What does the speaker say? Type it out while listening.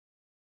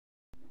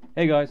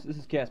Hey guys, this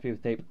is KSP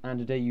with Tape, and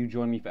today you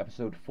join me for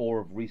episode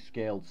 4 of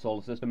Rescaled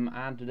Solar System,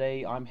 and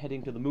today I'm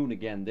heading to the moon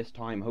again, this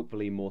time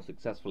hopefully more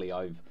successfully.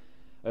 I've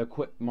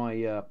equipped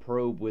my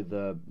probe with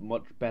a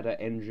much better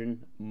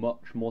engine,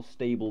 much more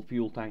stable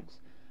fuel tanks.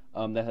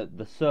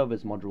 The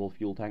service module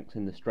fuel tanks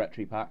in the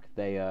stretchy pack,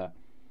 they're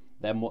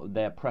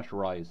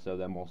pressurized, so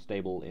they're more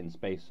stable in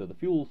space, so the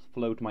fuel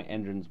flow to my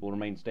engines will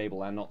remain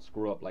stable and not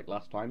screw up like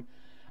last time.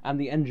 And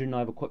the engine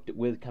I've equipped it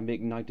with can be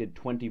ignited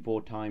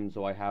 24 times,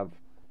 so I have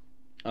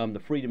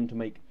the freedom to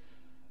make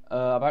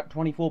about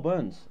 24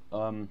 burns,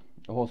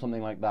 or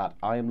something like that.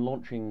 I am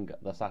launching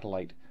the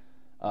satellite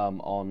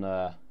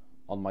on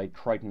my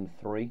Triton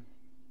 3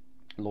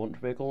 launch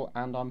vehicle,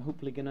 and I'm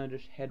hopefully gonna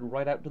just head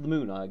right out to the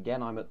moon.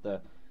 Again, I'm at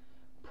the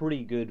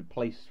pretty good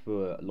place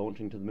for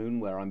launching to the moon,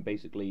 where I'm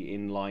basically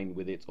in line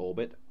with its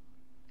orbit.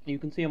 You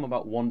can see I'm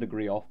about 1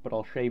 degree off, but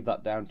I'll shave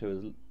that down to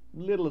as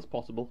little as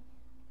possible.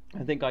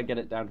 I think I get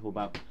it down to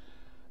about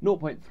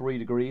 0.3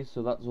 degrees,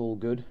 so that's all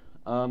good.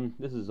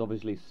 This is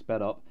obviously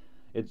sped up.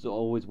 It's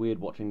always weird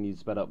watching these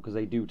sped up because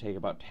they do take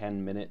about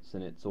 10 minutes,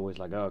 and it's always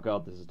like, oh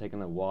god, this is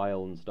taking a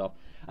while and stuff.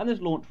 And this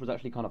launch was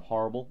actually kind of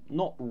horrible.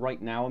 Not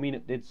right now. I mean,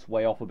 it did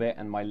sway off a bit,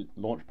 and my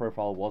launch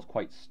profile was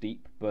quite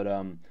steep, but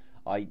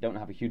I don't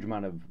have a huge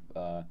amount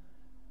of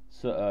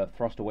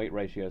thrust to weight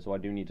ratio, so I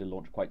do need to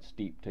launch quite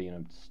steep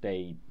to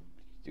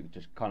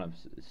just kind of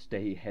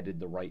stay headed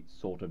the right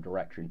sort of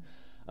direction.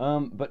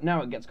 But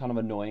now it gets kind of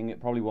annoying. It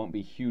probably won't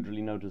be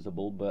hugely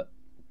noticeable, but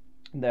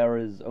there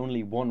is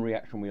only one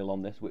reaction wheel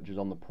on this, which is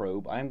on the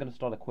probe. I am going to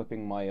start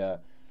equipping my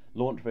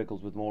launch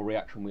vehicles with more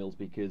reaction wheels,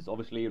 because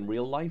obviously in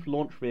real life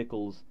launch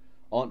vehicles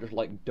aren't just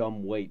like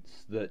dumb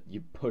weights that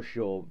you push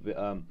your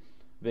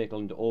vehicle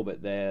into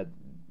orbit. They're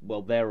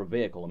a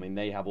vehicle. I mean,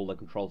 they have all the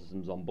control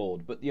systems on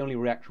board, but the only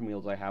reaction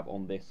wheels I have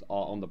on this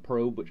are on the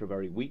probe, which are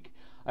very weak.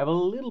 I have a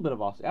little bit of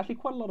RCS, actually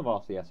quite a lot of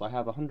RCS. I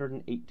have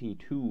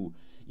 182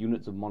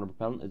 units of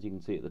monopropellant, as you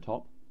can see at the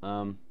top.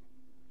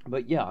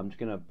 But yeah, I'm just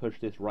going to push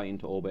this right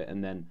into orbit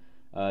and then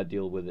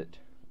deal with it,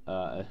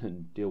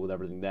 and deal with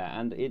everything there.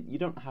 And you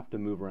don't have to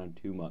move around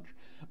too much.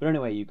 But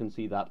anyway, you can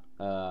see that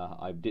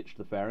I've ditched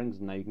the fairings,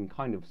 and now you can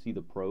kind of see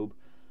the probe.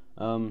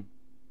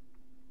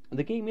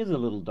 The game is a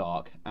little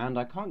dark, and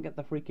I can't get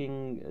the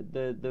freaking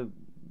the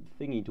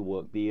thingy to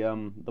work. The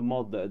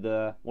mod,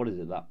 the what is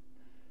it, that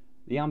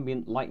the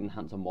ambient light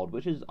enhancer mod,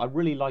 which is, I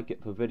really like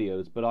it for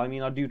videos, but I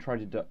mean, I do try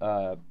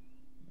to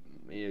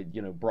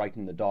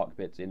brighten the dark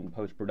bits in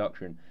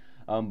post-production,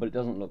 but it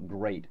doesn't look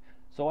great.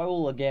 So I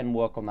will again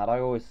work on that.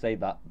 I always say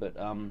that, but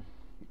I'm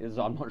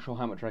not sure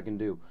how much I can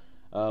do,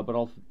 but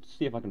I'll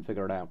see if I can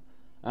figure it out.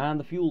 And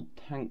the fuel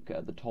tank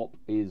at the top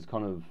is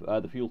kind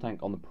of the fuel tank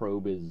on the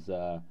probe is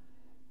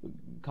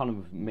kind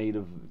of made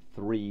of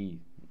 3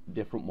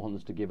 different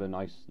ones to give a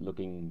nice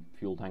looking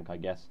fuel tank, I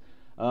guess.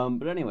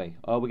 But anyway,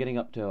 we're getting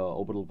up to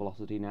orbital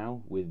velocity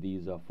now with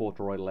these 4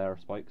 toroidal air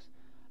spikes,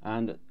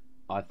 and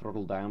I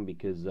throttled down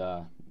because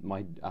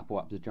my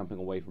apoapse is jumping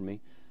away from me.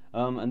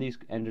 And these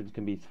engines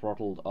can be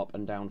throttled up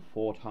and down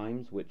 4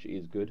 times, which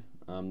is good.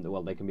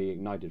 Well, they can be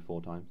ignited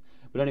 4 times.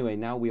 But anyway,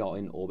 now we are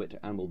in orbit,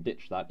 and we'll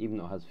ditch that, even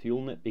though it has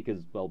fuel in it,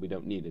 because, well, we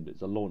don't need it.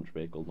 It's a launch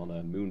vehicle, not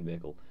a moon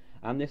vehicle.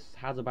 And this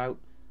has about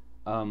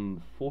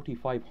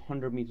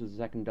 4,500 meters a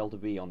second delta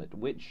V on it,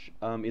 which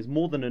is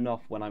more than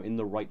enough when I'm in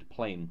the right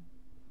plane.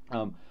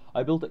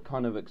 I built it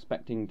kind of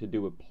expecting to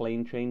do a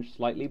plane change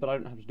slightly, but I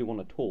don't have to do one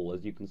at all.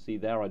 As you can see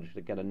there, I just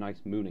get a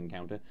nice moon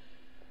encounter,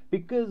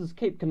 because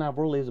Cape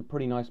Canaveral is a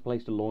pretty nice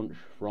place to launch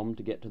from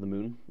to get to the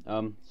moon.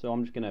 So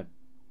I'm just going to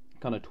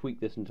kind of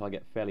tweak this until I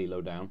get fairly low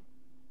down.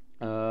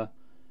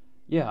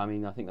 Yeah, I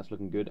mean, I think that's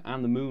looking good.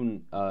 And the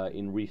moon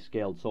in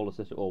rescaled solar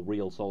system, or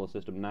real solar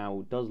system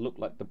now, does look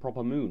like the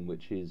proper moon,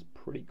 which is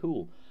pretty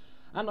cool.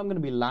 And I'm going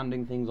to be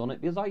landing things on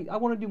it, because I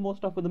want to do more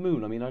stuff with the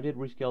moon. I mean, I did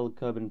rescale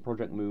Kerbal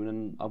Project Moon,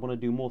 and I want to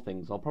do more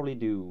things. I'll probably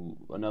do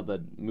another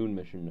moon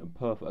mission,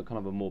 a kind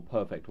of a more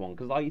perfect one,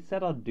 because I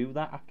said I'd do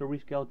that after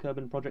rescale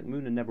Kerbal Project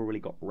Moon and never really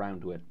got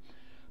around to it.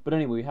 But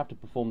anyway, we have to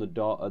perform the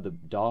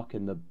dark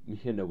and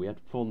we have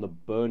to perform the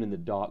burn in the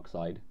dark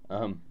side.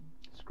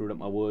 Screwed up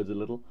my words a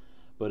little,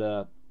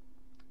 but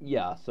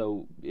yeah.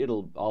 So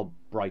I'll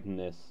brighten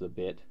this a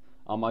bit.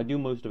 I do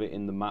most of it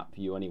in the map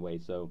view anyway,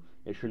 so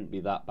it shouldn't be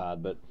that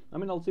bad, but I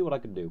mean, I'll see what I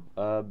can do.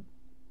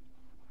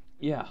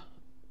 Yeah,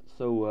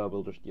 so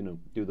we'll just,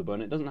 do the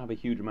burn. It doesn't have a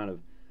huge amount of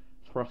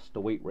thrust to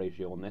weight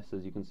ratio on this.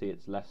 As you can see,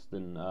 it's less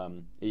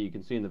than, you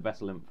can see in the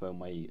vessel info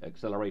my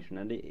acceleration,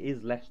 and it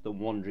is less than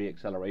 1G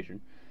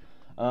acceleration.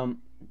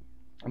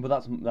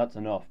 But that's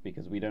enough,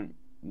 because we don't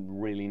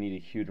really need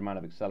a huge amount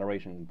of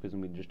acceleration, because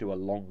we can just do a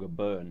longer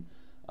burn.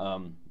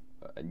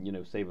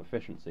 Save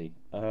efficiency.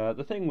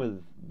 The thing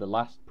with the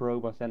last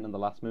probe I sent in the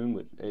last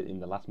moon, in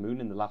the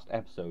last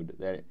episode,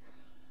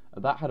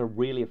 that had a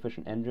really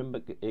efficient engine,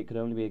 but it could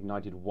only be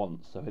ignited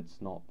once, so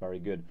it's not very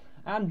good.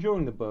 And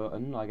during the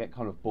burn, I get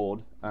kind of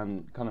bored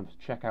and kind of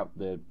check out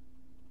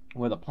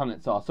where the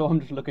planets are. So I'm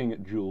just looking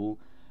at Joule,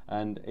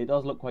 and it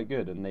does look quite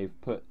good. And they've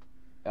put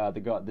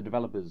the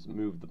developers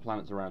moved the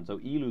planets around. So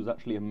Elu's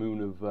actually a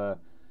moon of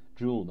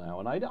Jewel now,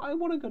 and I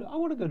want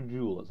to go to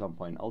Jewel at some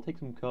point. I'll take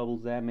some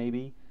Kerbals there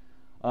maybe.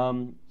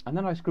 And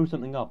then I screw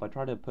something up. I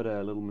try to put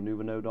a little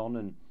maneuver node on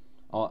and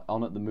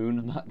on at the moon,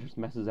 and that just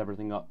messes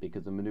everything up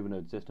because the maneuver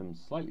node system is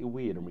slightly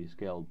weird in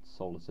rescaled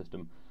solar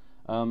system.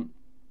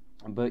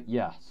 But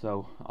yeah,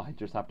 so I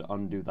just have to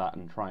undo that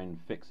and try and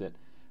fix it.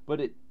 But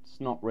it's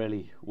not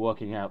really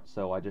working out,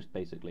 so I just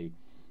basically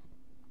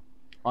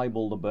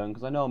eyeball the burn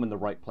because I know I'm in the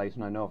right place,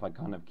 and I know if I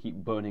kind of keep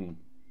burning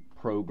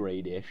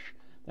prograde-ish,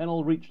 then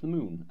I'll reach the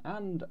moon.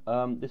 And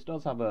this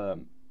does have a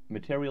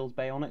materials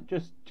bay on it,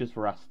 just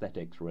for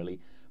aesthetics really,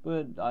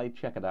 but I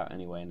check it out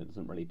anyway, and it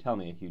doesn't really tell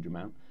me a huge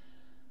amount.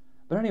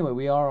 But anyway,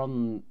 we are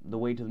on the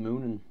way to the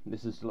moon, and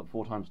this is still at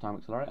 4 times time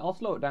accelerate. I'll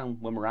slow it down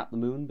when we're at the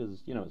moon,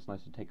 because, you know, it's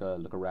nice to take a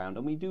look around,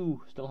 and we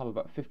do still have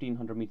about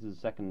 1500 meters a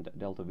second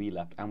delta V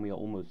left, and we are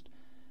almost,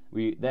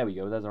 there we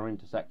go, there's our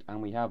intersect,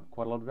 and we have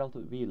quite a lot of delta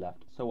V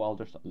left, so I'll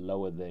just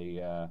lower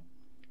the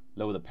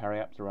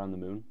periaps around the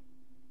moon,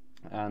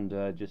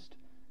 and just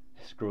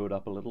screw it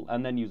up a little,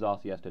 and then use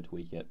RCS to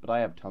tweak it. But I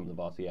have tons of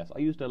RCS. I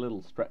used a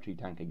little stretchy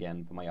tank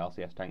again for my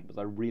RCS tank, because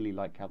I really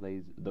like how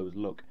those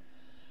look.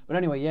 But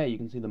anyway, yeah, you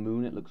can see the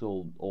moon, it looks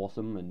all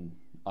awesome, and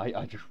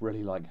I just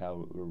really like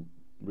how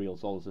a real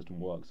solar system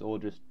works, or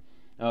just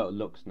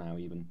looks now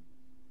even.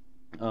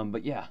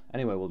 But yeah,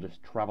 anyway, we'll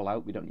just travel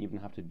out. We don't even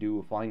have to do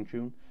a fine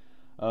tune,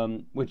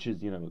 which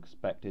is, you know,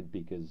 expected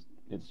because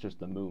it's just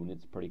the moon.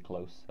 It's pretty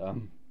close.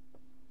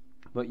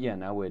 But yeah,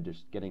 now we're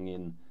just getting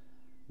in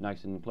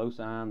nice and close,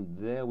 and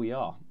there we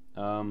are.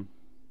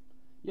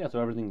 Yeah,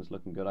 so everything's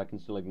looking good. I can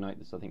still ignite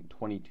this, I think,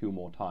 22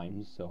 more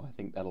times, so I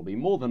think that'll be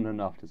more than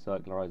enough to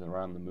circularize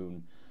around the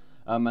moon.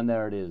 And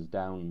there it is,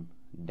 down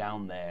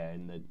there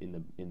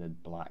in the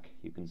black.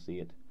 You can see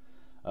it.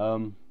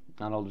 And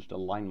I'll just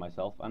align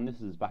myself, and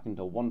this is back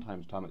into 1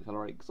 times time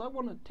accelerate, because I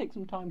want to take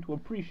some time to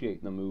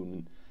appreciate the moon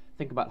and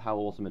think about how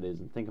awesome it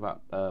is, and think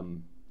about I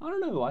don't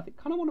know. I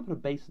kind of want to put a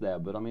base there,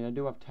 but I mean, I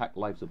do have TAC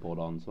life support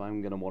on, so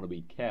I'm going to want to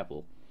be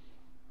careful.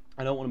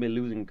 I don't want to be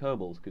losing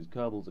Kerbals, because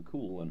Kerbals are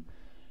cool, and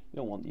you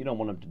don't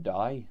want them to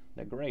die.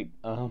 They're great.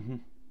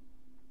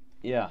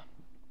 Yeah,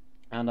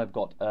 and I've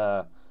got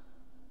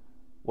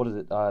what is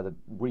it? The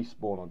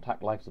respawn on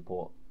TAC life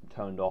support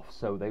turned off,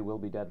 so they will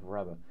be dead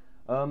forever.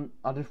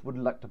 I just would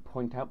like to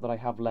point out that I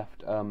have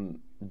left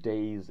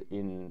days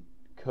in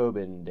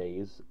Kerbin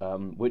days,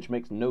 which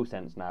makes no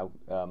sense now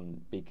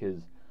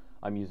because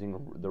I'm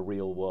using the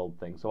real world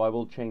thing. So I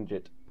will change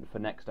it for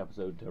next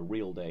episode to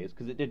real days,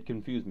 because it did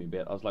confuse me a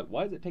bit. I was like,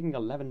 why is it taking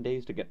 11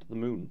 days to get to the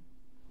moon?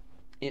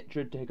 It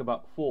should take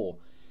about 4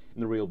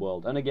 in the real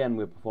world. And again,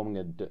 we're performing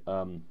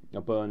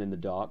a burn in the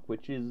dark,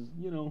 which is,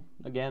 you know,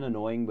 again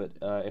annoying. But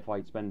if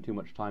I spend too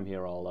much time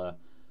here,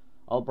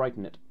 I'll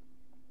brighten it.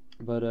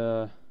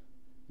 But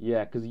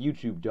yeah, because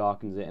YouTube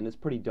darkens it, and it's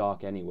pretty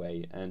dark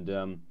anyway. And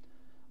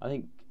I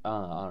think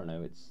I don't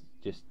know. It's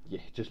just, yeah,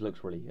 it just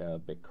looks really a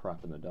bit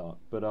crap in the dark.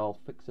 But I'll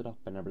fix it up,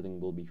 and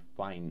everything will be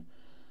fine.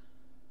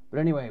 But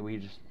anyway, we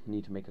just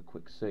need to make a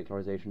quick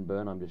circularization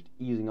burn. I'm just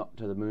easing up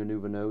to the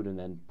maneuver node and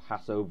then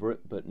pass over it,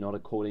 but not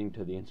according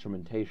to the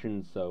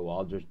instrumentation, so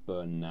I'll just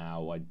burn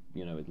now.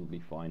 You know, it'll be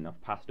fine. I've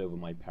passed over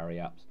my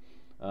periaps.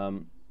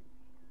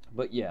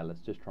 But yeah, let's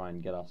just try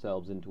and get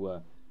ourselves into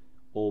a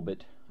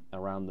orbit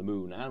around the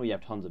moon, and we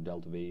have tons of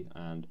delta V,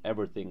 and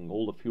everything,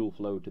 all the fuel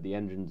flow to the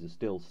engines is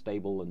still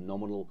stable and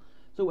nominal,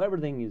 so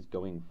everything is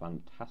going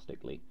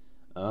fantastically.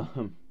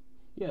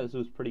 Yeah, this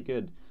was pretty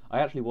good. I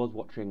actually was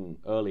watching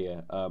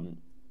earlier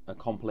a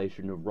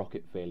compilation of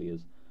rocket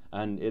failures,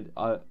 and it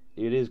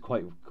is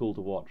quite cool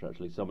to watch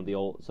actually. Some of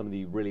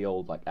the really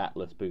old, like,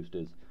 Atlas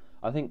boosters.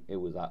 I think it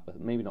was Atlas,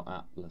 maybe not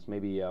Atlas,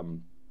 maybe I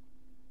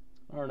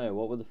don't know,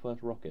 what were the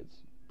first rockets?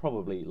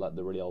 Probably like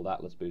the really old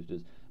Atlas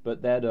boosters,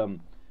 but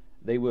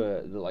they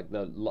were like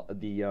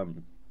the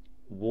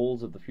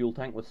walls of the fuel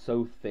tank were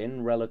so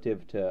thin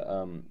relative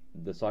to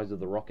the size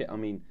of the rocket. I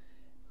mean,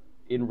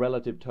 in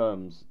relative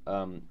terms,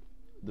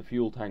 the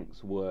fuel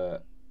tanks were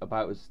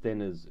about as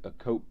thin as a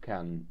Coke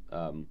can.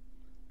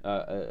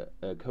 A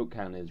Coke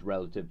can is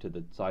relative to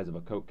the size of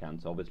a Coke can,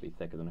 so obviously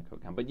thicker than a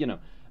Coke can. But you know,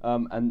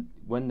 and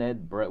when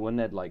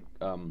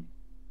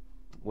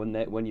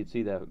you'd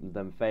see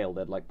them fail,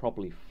 they'd like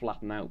properly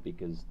flatten out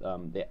because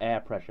the air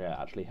pressure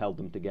actually held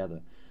them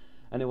together,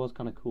 and it was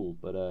kind of cool.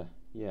 But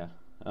yeah.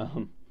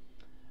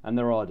 And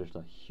there are just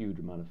a huge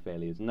amount of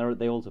failures, and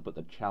they also put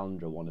the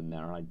Challenger one in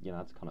there, and you know,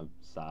 that's kind of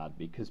sad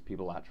because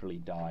people actually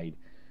died,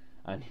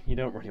 and you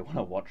don't really want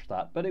to watch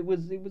that. But it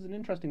was an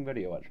interesting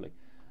video actually.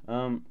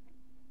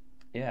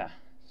 Yeah,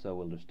 so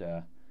we'll just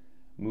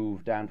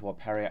move down to our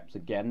periaps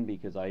again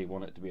because I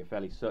want it to be a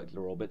fairly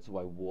circular orbit. So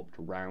I warped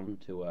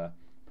around to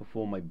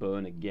perform my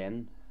burn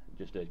again,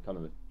 just a kind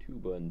of a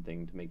 2-burn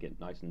thing to make it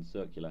nice and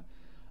circular.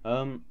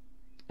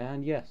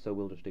 And yeah, so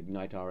we'll just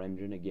ignite our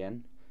engine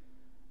again,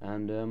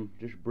 and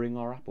just bring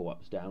our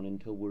apoaps down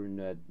until we're in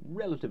a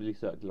relatively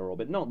circular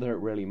orbit. Not that it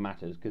really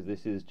matters, because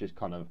this is just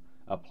kind of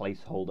a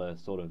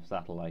placeholder sort of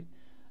satellite.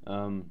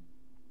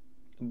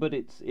 But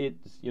it's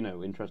you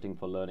know, interesting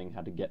for learning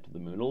how to get to the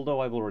moon. Although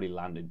I've already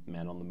landed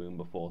men on the moon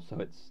before, so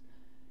it's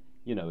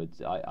you know,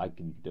 I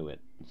can do it.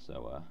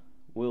 So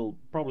we'll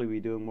probably be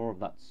doing more of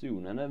that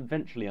soon, and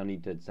eventually I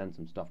need to send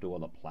some stuff to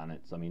other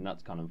planets. I mean,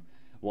 that's kind of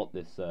what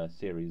this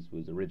series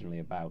was originally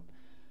about.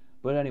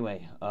 But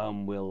anyway,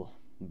 we'll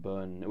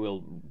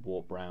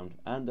warp round,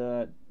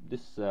 and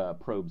this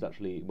probe's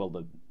actually, well,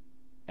 the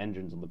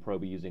engines on the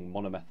probe are using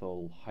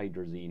monomethyl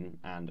hydrazine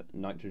and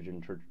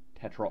nitrogen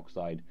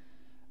tetroxide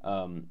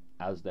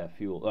as their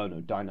fuel. Oh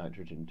no,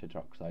 dinitrogen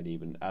tetroxide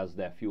even as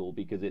their fuel,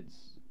 because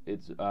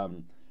it's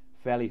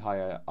fairly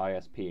high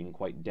ISP and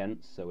quite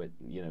dense, so it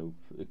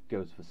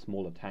goes for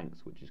smaller tanks,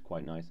 which is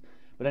quite nice.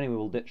 But anyway,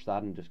 we'll ditch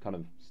that and just kind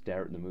of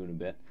stare at the moon a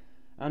bit.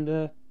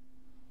 And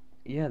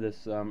yeah,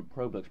 this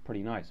probe looks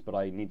pretty nice, but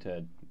I need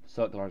to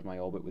circularize my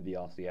orbit with the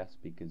RCS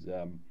because,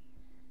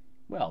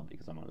 well,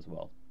 because I might as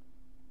well.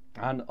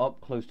 And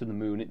up close to the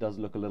moon, it does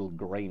look a little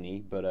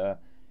grainy, but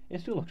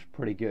it still looks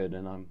pretty good,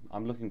 and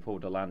I'm looking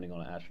forward to landing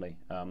on it actually.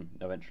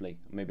 Eventually,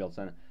 maybe I'll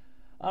send it.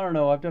 I don't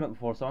know. I've done it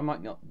before, so I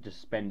might not just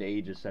spend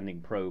ages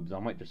sending probes. I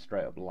might just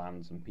straight up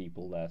land some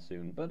people there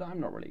soon, but I'm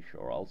not really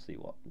sure. I'll see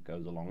what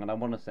goes along, and I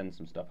want to send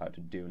some stuff out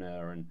to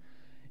Duna, and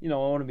I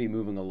want to be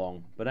moving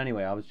along. But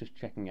anyway, I was just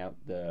checking out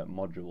the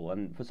module,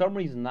 and for some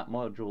reason that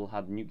module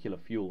had nuclear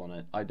fuel on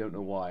it. I don't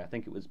know why. I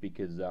think it was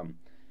because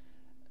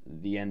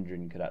the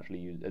engine could actually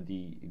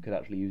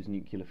use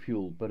nuclear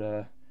fuel,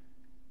 but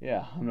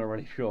yeah, I'm not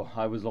really sure.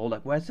 I was all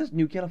like, where's this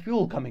nuclear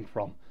fuel coming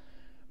from?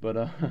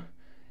 But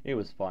it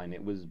was fine.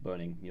 It was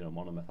burning,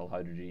 monomethyl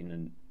hydrazine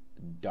and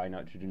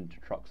dinitrogen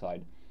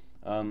tetroxide.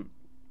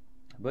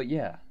 But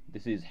yeah,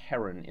 this is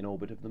Heron in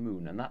orbit of the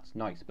moon, and that's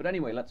nice. But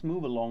anyway, let's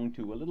move along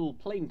to a little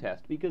plane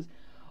test, because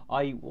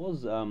I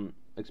was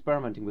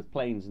experimenting with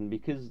planes, and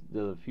because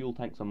the fuel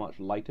tanks are much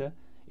lighter,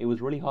 it was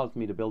really hard for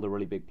me to build a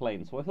really big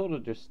plane. So I thought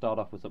I'd just start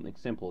off with something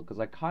simple, because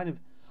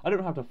I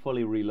don't have to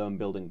fully relearn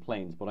building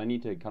planes, but I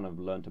need to kind of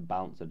learn to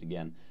balance it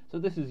again. So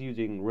this is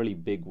using really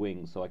big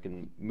wings, so I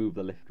can move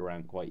the lift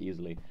around quite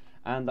easily.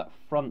 And that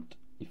front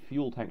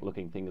fuel tank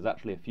looking thing is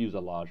actually a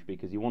fuselage,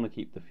 because you want to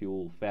keep the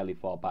fuel fairly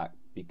far back,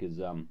 because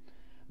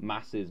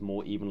mass is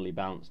more evenly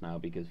balanced now,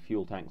 because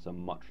fuel tanks are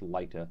much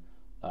lighter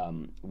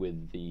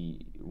with the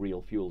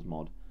real fuels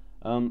mod.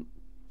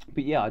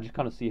 But yeah, I just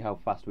kind of see how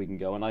fast we can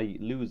go, and I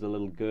lose a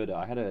little girder.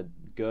 I had a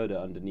girder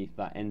underneath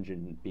that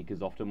engine,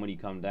 because often when you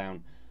come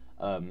down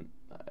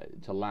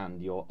to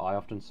land, I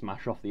often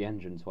smash off the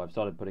engine, so I've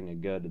started putting a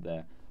girder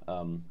there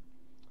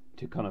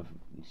to kind of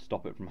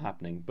stop it from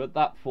happening. But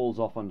that falls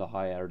off under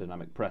high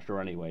aerodynamic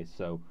pressure anyway,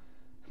 so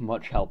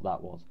much help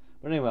that was.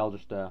 But anyway, I'll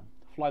just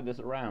fly this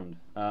around,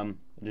 and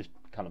just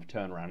kind of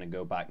turn around and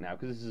go back now,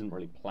 because this isn't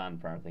really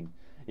planned for anything.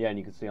 Yeah, and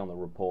you can see on the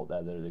report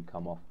there that it had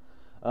come off.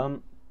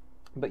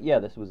 But yeah,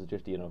 this was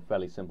just,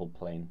 fairly simple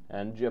plane.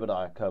 And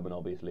Jebediah Kerbal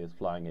obviously is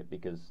flying it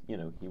because,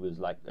 he was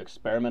like,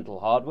 experimental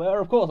hardware?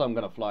 Of course I'm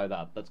going to fly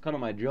that. That's kind of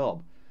my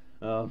job.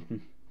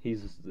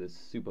 He's this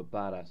super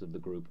badass of the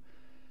group.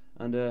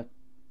 And,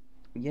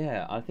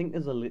 yeah, I think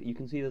you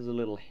can see there's a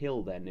little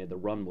hill there near the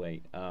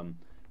runway,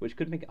 which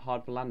could make it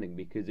hard for landing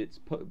because it's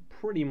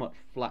pretty much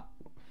flat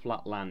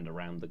land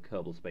around the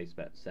Kerbal Space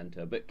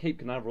Center. But Cape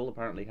Canaveral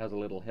apparently has a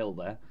little hill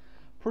there.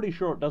 Pretty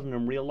sure it doesn't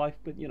in real life,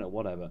 but,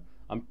 whatever.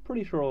 I'm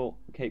pretty sure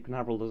Cape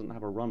Canaveral doesn't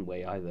have a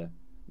runway either.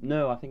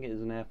 No, I think it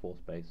is an Air Force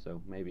base,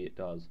 so maybe it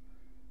does.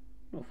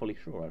 Not fully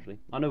sure, actually.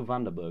 I know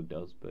Vandenberg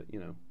does, but,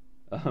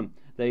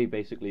 they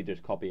basically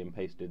just copy and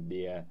pasted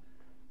the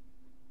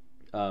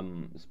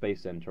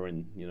Space Center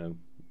in,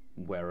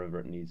 wherever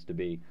it needs to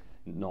be,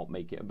 not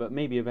make it. But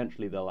maybe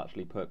eventually they'll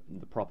actually put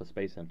the proper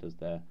Space Centers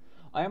there.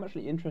 I am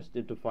actually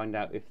interested to find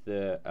out if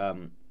the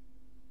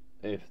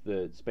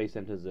Space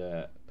Centers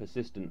are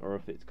persistent, or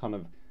if it's kind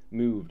of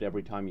moved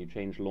every time you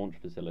change launch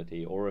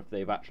facility, or if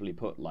they've actually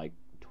put like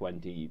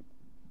 20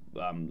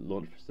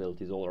 launch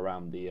facilities all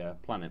around the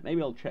planet.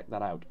 Maybe I'll check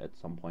that out at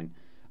some point,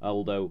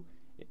 although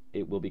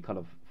it will be kind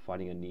of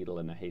finding a needle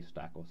in a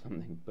haystack or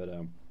something. But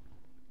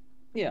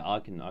yeah,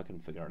 I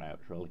can figure it out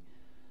surely.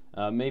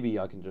 Maybe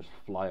I can just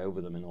fly over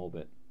them in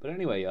orbit. But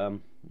anyway,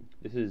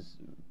 this is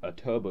a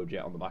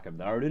turbojet on the back of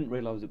there. I didn't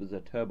realize it was a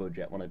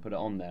turbojet when I put it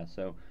on there,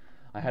 so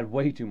I had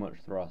way too much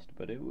thrust,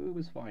 but it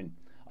was fine.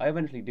 I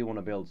eventually do want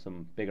to build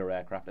some bigger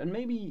aircraft, and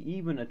maybe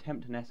even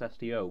attempt an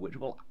SSTO, which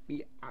will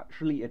be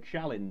actually a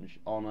challenge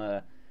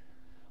on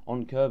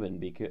Kerbin,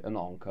 because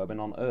not on Kerbin,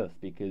 on Earth,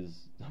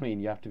 because I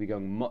mean you have to be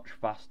going much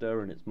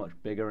faster, and it's much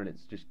bigger, and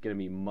it's just going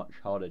to be much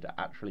harder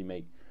to actually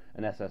make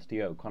an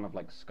SSTO, kind of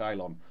like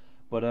Skylon.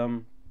 But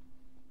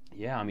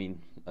yeah, I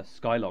mean a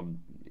Skylon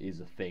is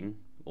a thing,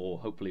 or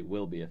hopefully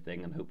will be a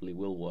thing, and hopefully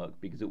will work,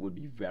 because it would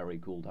be very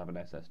cool to have an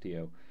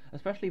SSTO,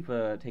 especially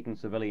for taking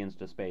civilians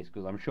to space,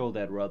 because I'm sure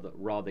they'd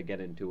rather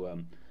get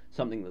into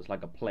something that's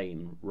like a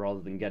plane rather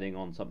than getting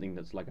on something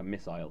that's like a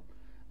missile.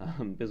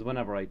 Because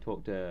whenever I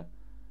talk to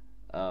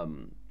I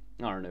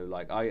don't know,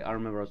 like I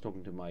remember I was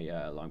talking to my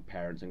like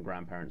parents and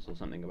grandparents or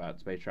something about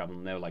space travel,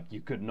 and they were like,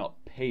 you could not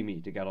pay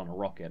me to get on a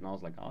rocket, and I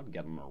was like, I'd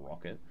get on a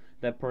rocket.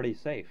 They're pretty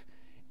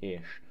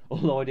safe-ish.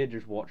 Although I did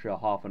just watch a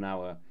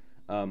half-an-hour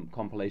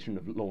compilation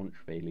of launch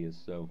failures,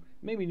 so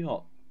maybe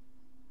not.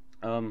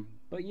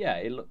 But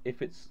yeah,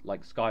 if it's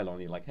like Skylon,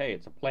 you're like, hey,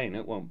 it's a plane,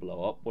 it won't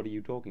blow up. What are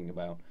you talking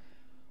about?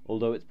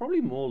 Although it's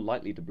probably more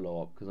likely to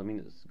blow up because I mean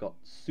it's got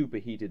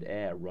superheated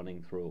air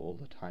running through it all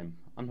the time.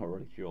 I'm not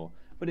really sure,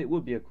 but it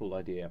would be a cool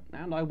idea,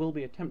 and I will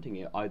be attempting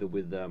it either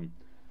with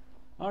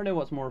I don't know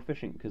what's more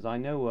efficient because I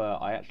know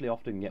I actually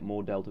often get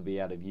more delta V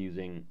out of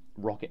using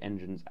rocket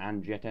engines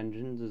and jet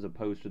engines as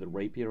opposed to the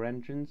Rapier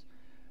engines.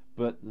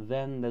 But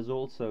then there's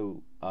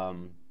also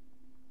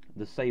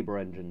the Sabre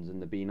engines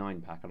in the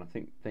B9 pack, and I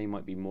think they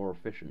might be more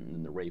efficient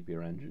than the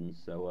Rapier engines.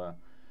 So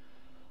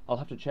I'll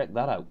have to check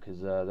that out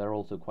because they're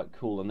also quite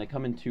cool, and they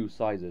come in two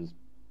sizes.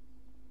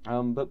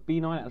 But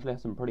B9 actually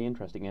has some pretty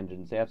interesting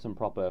engines. They have some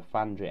proper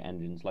fanjet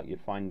engines like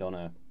you'd find on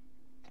a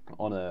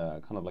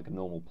kind of like a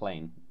normal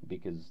plane,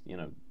 because you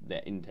know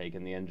their intake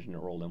and the engine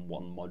are all in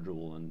one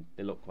module, and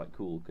they look quite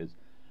cool because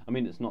I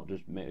mean it's not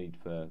just made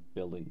for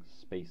building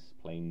space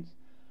planes.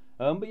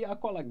 But yeah, I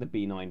quite like the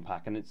B9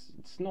 pack, and it's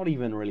not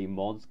even really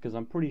mods because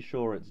I'm pretty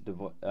sure it's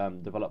developed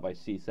by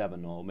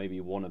C7 or maybe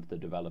one of the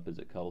developers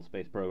at Kerbal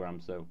Space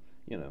Program. So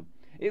you know,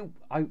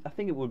 I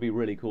think it would be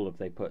really cool if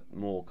they put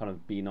more kind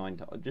of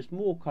B9 just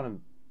more kind of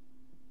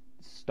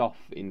stuff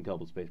in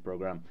Kerbal Space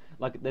Program.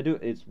 Like they do,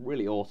 it's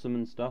really awesome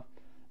and stuff.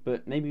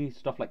 But maybe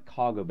stuff like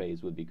cargo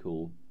bays would be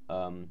cool,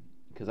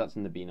 because that's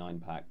in the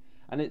B9 pack,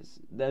 and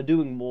they're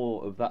doing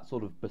more of that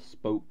sort of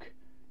bespoke,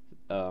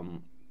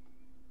 kind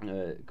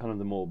of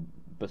the more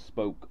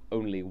bespoke,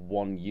 only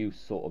one use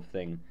sort of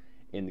thing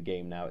in the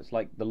game now. It's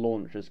like the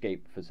launch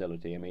escape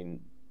facility. I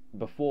mean,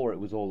 before it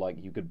was all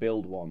like you could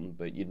build one,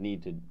 but you'd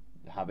need to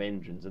have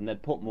engines, and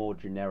they'd put more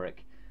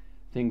generic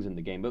things in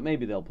the game. But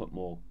maybe they'll put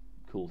more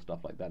cool stuff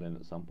like that in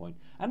at some point.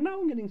 And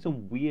now I'm getting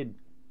some weird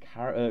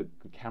camera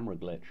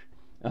glitch.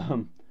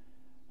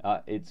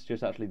 It's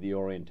just actually the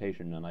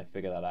orientation, and I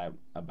figure that out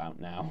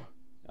about now.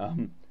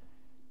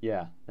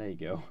 Yeah, there you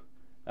go.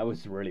 That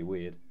was really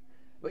weird.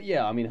 But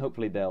yeah, I mean,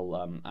 hopefully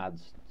they'll add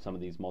some of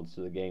these mods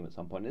to the game at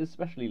some point,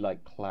 especially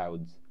like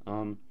clouds.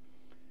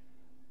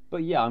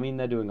 But yeah, I mean,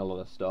 they're doing a lot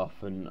of stuff,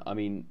 and I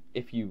mean,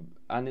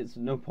 and it's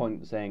no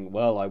point saying,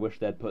 well, I wish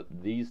they'd put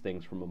these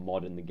things from a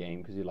mod in the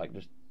game, because you like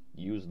just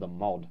use the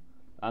mod,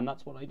 and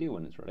that's what I do,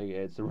 and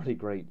it's a really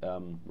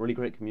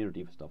great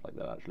community for stuff like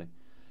that actually.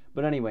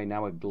 But anyway,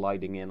 now we're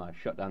gliding in. I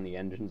shut down the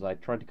engines. I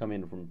tried to come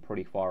in from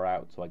pretty far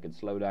out so I could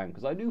slow down,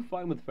 because I do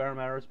find with Ferrum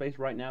Aerospace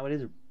right now it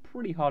is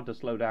pretty hard to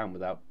slow down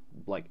without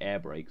like air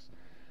brakes.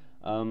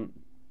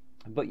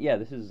 But yeah,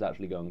 this is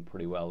actually going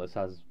pretty well. This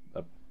has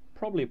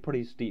probably a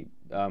pretty steep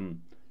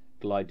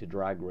glide to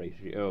drag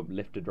ratio,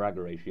 lift to drag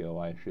ratio,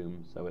 I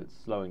assume. So it's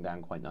slowing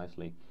down quite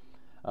nicely.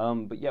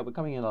 But yeah, we're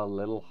coming in a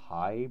little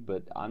high,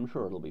 but I'm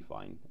sure it'll be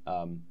fine.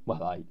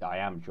 Well, I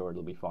am sure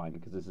it'll be fine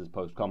because this is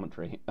post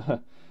commentary.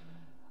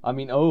 I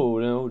mean, oh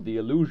no, the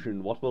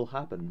illusion, what will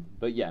happen?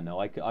 But yeah, no,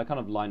 I kind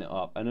of line it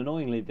up, and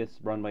annoyingly this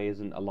runway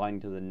isn't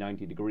aligned to the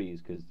 90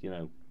 degrees, because, you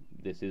know,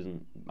 this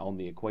isn't on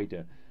the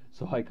equator,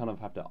 so I kind of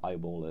have to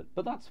eyeball it.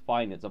 But that's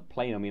fine, it's a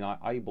plane. I mean, I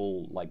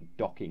eyeball, like,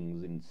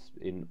 dockings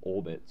in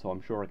orbit, so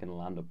I'm sure I can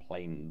land a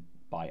plane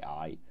by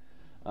eye.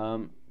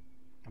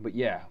 But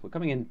yeah, we're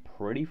coming in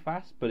pretty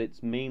fast, but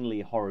it's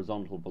mainly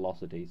horizontal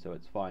velocity, so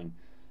it's fine.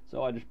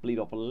 So I just bleed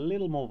off a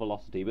little more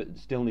velocity, but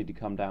still need to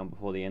come down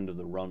before the end of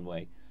the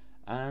runway.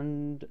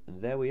 And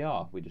there we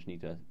are. We just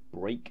need to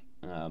brake,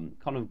 kind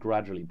of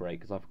gradually brake,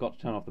 because I forgot to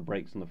turn off the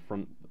brakes on the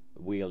front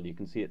wheel. You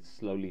can see it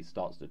slowly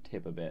starts to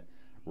tip a bit.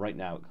 Right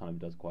now it kind of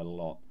does quite a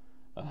lot.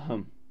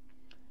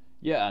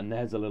 Yeah, and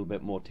there's a little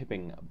bit more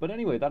tipping. But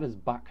anyway, that is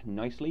back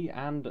nicely,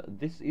 and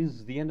this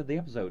is the end of the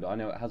episode. I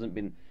know it hasn't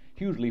been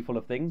hugely full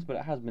of things, but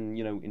it has been,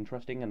 you know,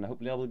 interesting, and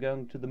hopefully I'll be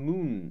going to the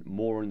moon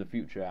more in the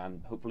future,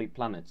 and hopefully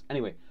planets.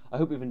 Anyway, I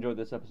hope you've enjoyed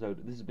this episode.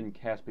 This has been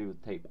KSP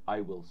with Tape.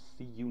 I will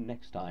see you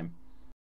next time.